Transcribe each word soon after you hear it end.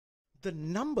the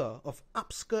number of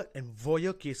upskirt and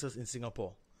voyeur cases in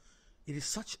Singapore, it is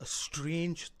such a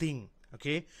strange thing,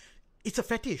 okay? It's a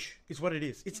fetish, is what it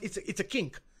is. It's a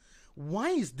kink. Why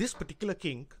is this particular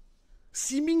kink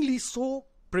seemingly so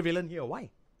prevalent here? Why?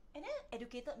 And then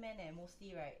educated men,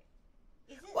 mostly, right?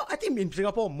 Is it? Well, I think in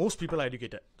Singapore, most people are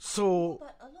educated. So...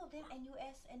 But a lot of them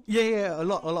NUS and... Yeah, a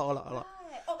lot. Right.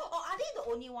 Or are they the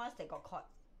only ones that got caught?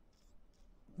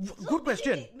 So good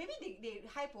question. Maybe they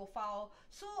high profile,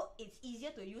 so it's easier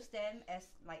to use them as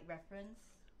like reference.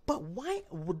 But why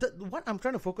would that, what I'm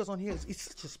trying to focus on here is it's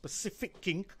such a specific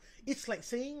kink. It's like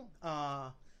saying,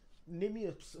 name me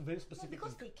a very specific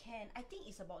because kink. they can. I think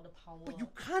it's about the power. But you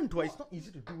can't, right? It's not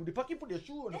easy to do. They fucking put their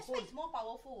shoe on That's the why phone. it's more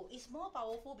powerful. It's more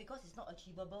powerful because it's not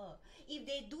achievable. If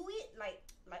they do it like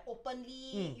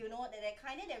openly, you know, that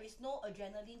kind, then there is no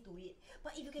adrenaline to it.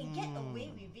 But if you can get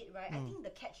away with it, right? I think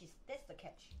that's the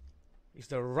catch. It's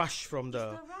the rush from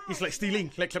the... It's rush, like stealing,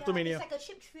 like kleptomania. It's like a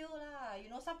cheap thrill lah. You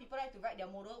know, some people like to ride their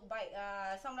motorbike.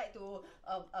 Some like to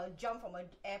jump from an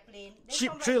airplane. Then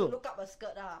Cheap some thrill. like to look up a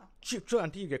skirt lah. Cheap thrill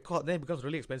until you get caught, then it becomes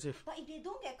really expensive. But if they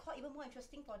don't get caught, even more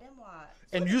interesting for them what.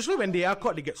 So And usually when they are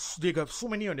caught, they got so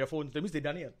many on their phones. That means they've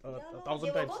done it a thousand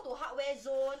they times. will go to hardware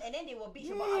zone and then they will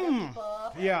bitch about other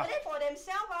people. Yeah. But then for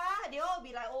themselves, they all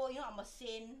be like, oh, you know, I'm a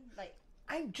saint. Like,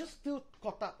 I'm just still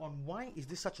caught up on why is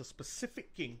this such a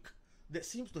specific kink that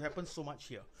seems to happen so much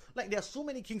here. Like, there are so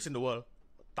many kinks in the world.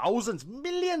 Thousands,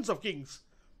 millions of kinks.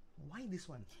 Why this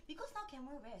one? because now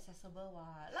camera very accessible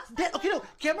what. Last time, Okay, no,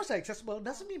 cameras are accessible.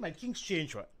 Doesn't mean my kinks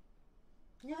change, right?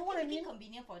 You know what I mean?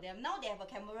 Convenient for them. Now they have a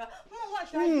camera. What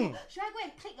should I do? Should I go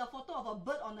and click a photo of a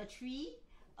bird on a tree?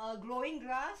 Glowing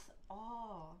grass?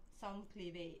 Oh, some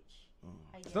cleavage.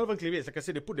 It's not even cleavage. Like I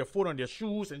said, they put their phone on their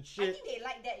shoes and I shit. think they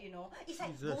like that, you know. It's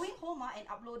like Jesus. going home and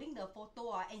uploading the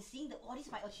photo and seeing this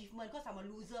is my achievement because I'm a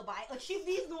loser, but I achieved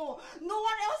this. No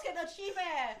one else can achieve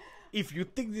If you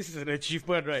think this is an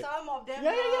achievement, right? Some of them.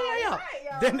 Yeah. Right,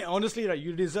 yeah. Then honestly, right,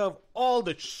 you deserve all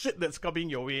the shit that's coming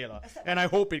your way, lah. And I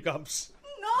hope it comes.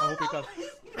 I hope it comes.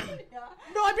 Yeah.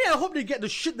 No, I mean, I hope they get the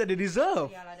shit that they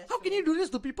deserve. Yeah, that's How can true. you do this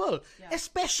to people? Yeah.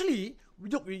 Especially,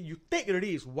 look, you take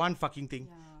already is one fucking thing.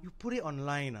 Yeah. You put it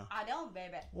online. That one very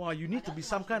bad. Wow, you need to That be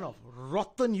one some too kind much of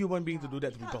rotten human being to do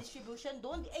that to This kind people. of distribution,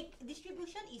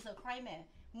 distribution is a crime,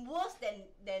 worse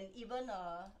than even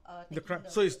The crime.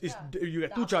 taking So you get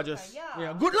the two other charges. crime.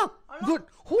 Yeah. Good luck. Allah. Good.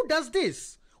 Who does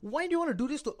this? Why do you want to do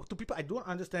this to people? I don't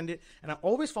understand it, and I've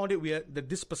always found it weird that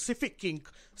this specific kink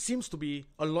seems to be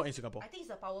a lot in Singapore. I think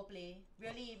it's a power play,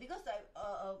 really, because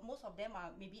most of them are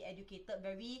maybe educated,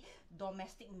 very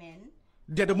domestic men.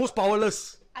 They're the most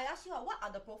powerless. I ask you, what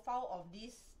are the profile of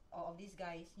these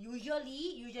guys?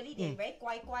 Usually they very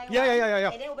kwai. Yeah.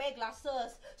 And then wear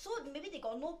glasses. So maybe they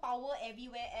got no power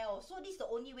everywhere else. So this is the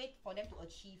only way for them to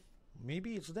achieve.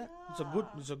 Maybe it's that.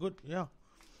 It's a good, yeah.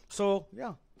 So,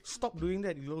 yeah. Stop doing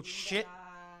that, you little shit.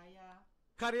 Yeah.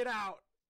 Cut it out.